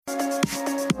This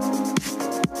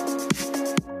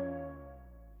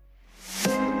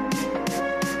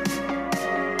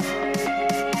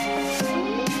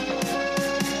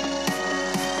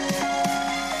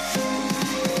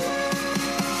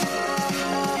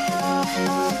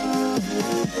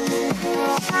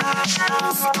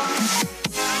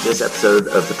episode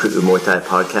of the Pu'u Muay Thai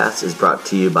podcast is brought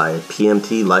to you by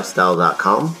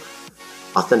pmtlifestyle.com,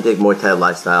 authentic Muay Thai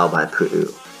lifestyle by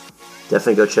Pu'u.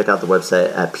 Definitely go check out the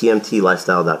website at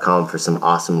pmtlifestyle.com for some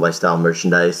awesome lifestyle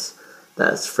merchandise.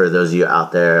 That's for those of you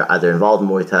out there either involved in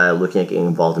Muay Thai, looking at getting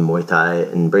involved in Muay Thai,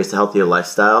 and embrace a healthier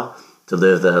lifestyle to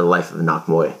live the life of a Nak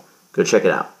Muay. Go check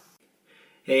it out.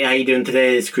 Hey, how you doing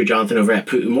today? It's Crew Jonathan over at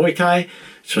Pu'u Muay Thai.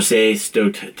 So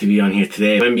stoked to be on here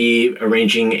today. I'm going to be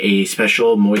arranging a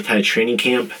special Muay Thai training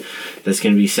camp that's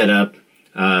going to be set up.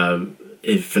 For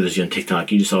those of you on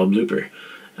TikTok, you just saw a blooper.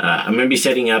 I'm going to be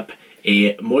setting up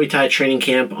a Muay Thai training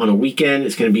camp on a weekend.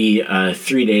 It's going to be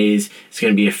 3 days. It's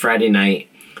going to be a Friday night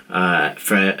at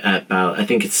about, I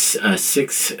think it's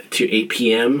 6 to 8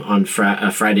 p.m. on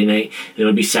Friday night.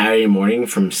 It'll be Saturday morning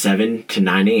from 7 to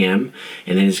 9 a.m.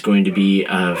 And then it's going to be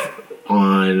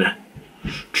on,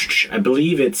 I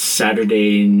believe it's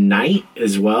Saturday night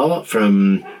as well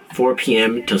from 4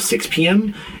 p.m. till 6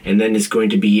 p.m. And then it's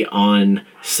going to be on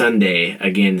Sunday.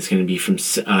 Again, it's going to be from,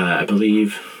 I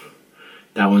believe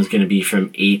that one's going to be from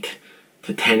 8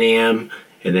 to 10 a.m.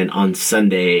 And then on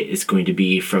Sunday, it's going to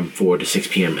be from 4 to 6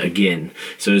 p.m. again.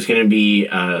 So it's going to be,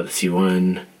 let's see,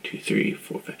 1, 2, 3,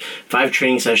 4, 5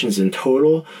 training sessions in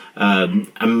total.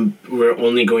 We're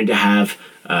only going to have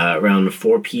around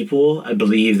 4 people, I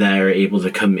believe, that are able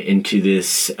to come into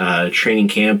this training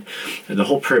camp. The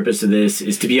whole purpose of this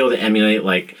is to be able to emulate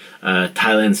like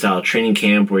Thailand-style training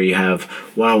camp where you have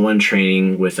one-on-one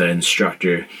training with an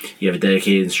instructor. You have a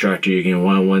dedicated instructor. You're getting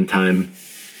one-on-one time.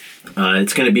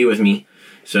 It's going to be with me.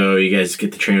 So you guys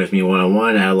get to train with me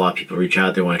one-on-one. I had a lot of people reach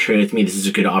out. They want to train with me. This is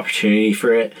a good opportunity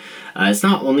for it. It's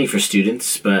not only for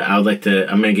students, but I'm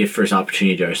going to give first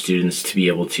opportunity to our students to be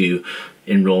able to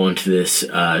enroll into this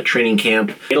training camp.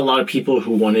 We had a lot of people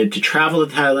who wanted to travel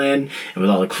to Thailand, and with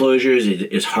all the closures,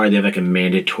 it's hard. They have like a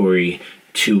mandatory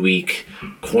 2-week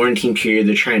quarantine period.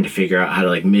 They're trying to figure out how to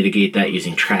like mitigate that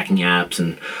using tracking apps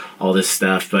and all this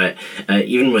stuff. But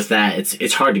even with that,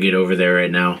 it's hard to get over there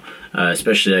right now,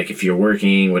 especially like if you're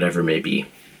working, whatever it may be.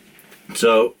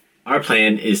 So our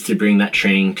plan is to bring that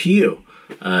training to you,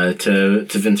 to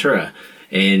Ventura.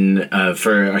 And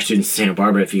for our students in Santa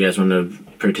Barbara, if you guys want to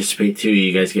participate too,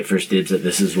 you guys get first dibs at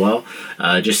this as well.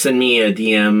 Just send me a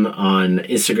DM on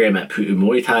Instagram at Pu'u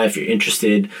Muay Thai if you're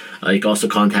interested. You can also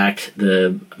contact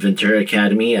the Ventura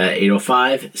Academy at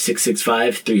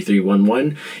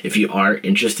 805-665-3311 if you are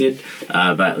interested.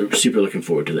 But we're super looking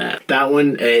forward to that. That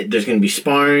one, there's going to be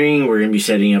sparring. We're going to be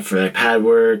setting up for like pad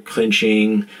work,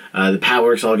 clinching. The pad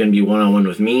work's all going to be one-on-one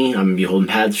with me. I'm going to be holding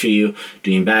pads for you,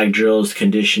 doing bag drills,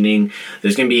 conditioning.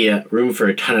 There's going to be room for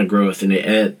a ton of growth.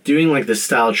 And doing like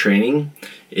this style training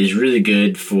is really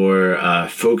good for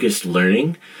focused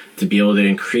learning to be able to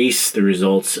increase the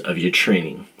results of your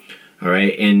training. All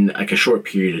right, in like a short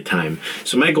period of time.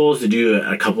 So my goal is to do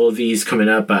a couple of these coming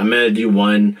up. But I'm going to do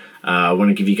one. I want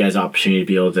to give you guys the opportunity to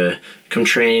be able to come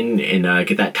train and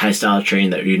get that Thai style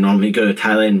training that we normally go to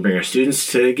Thailand and bring our students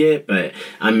to get. But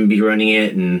I'm going to be running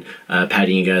it and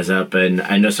padding you guys up. And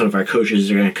I know some of our coaches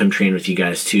are going to come train with you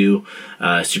guys too.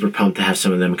 Super pumped to have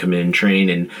some of them come in and train.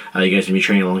 And you guys will be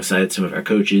training alongside some of our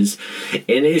coaches.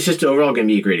 And it's just overall going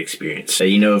to be a great experience.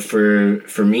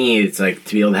 For me, it's like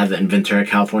to be able to have that in Ventura,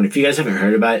 California. If you guys haven't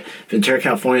heard about it, Ventura,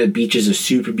 California, the beaches are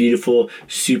super beautiful,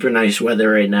 super nice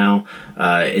weather right now.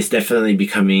 It's definitely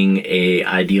becoming a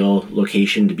ideal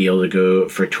location to be able to go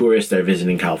for tourists that are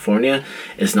visiting California.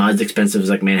 It's not as expensive as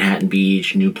like Manhattan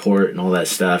Beach, Newport, and all that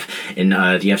stuff. And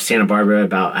you have Santa Barbara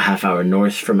about a half hour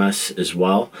north from us as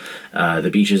well. The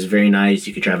beach is very nice.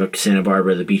 You could drive up to Santa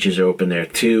Barbara. The beaches are open there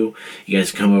too. You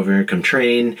guys come over, come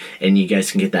train, and you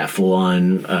guys can get that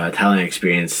full-on Thailand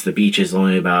experience. The beach is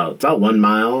only about 1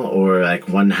 mile or like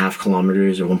 1.5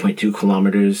 kilometers or 1.2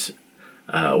 kilometers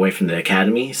away from the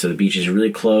academy. So the beach is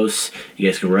really close. You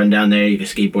guys can run down there. You can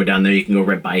skateboard down there. You can go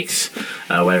ride bikes,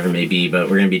 whatever it may be. But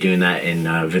we're going to be doing that in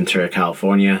Ventura,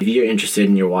 California. If you're interested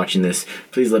and you're watching this,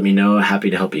 please let me know. Happy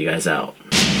to help you guys out.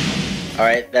 All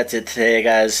right, that's it today,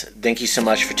 guys. Thank you so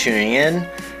much for tuning in.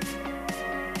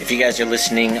 If you guys are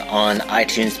listening on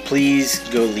iTunes, please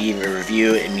go leave a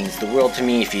review. It means the world to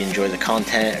me if you enjoy the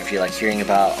content, if you like hearing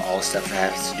about all the stuff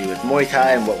that has to do with Muay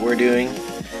Thai and what we're doing.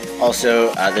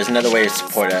 Also, there's another way to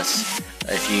support us.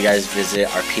 If you guys visit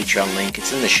our Patreon link,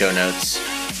 it's in the show notes.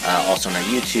 Also on our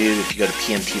YouTube, if you go to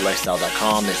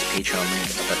pmtlifestyle.com, there's a Patreon link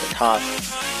up at the top.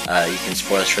 You can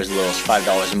support us for as little as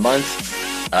 $5 a month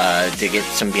to get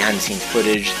some behind-the-scenes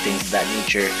footage, things of that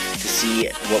nature, to see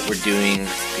what we're doing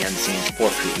behind the scenes for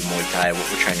Pu'u Muay Thai, what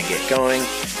we're trying to get going.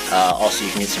 Also,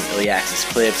 you can get some early access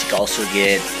clips. You can also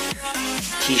get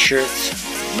t-shirts,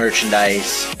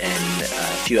 merchandise, and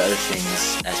a few other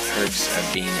things as perks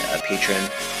of being a patron.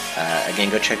 Again,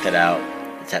 go check that out.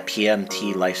 It's at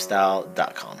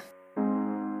pmtlifestyle.com.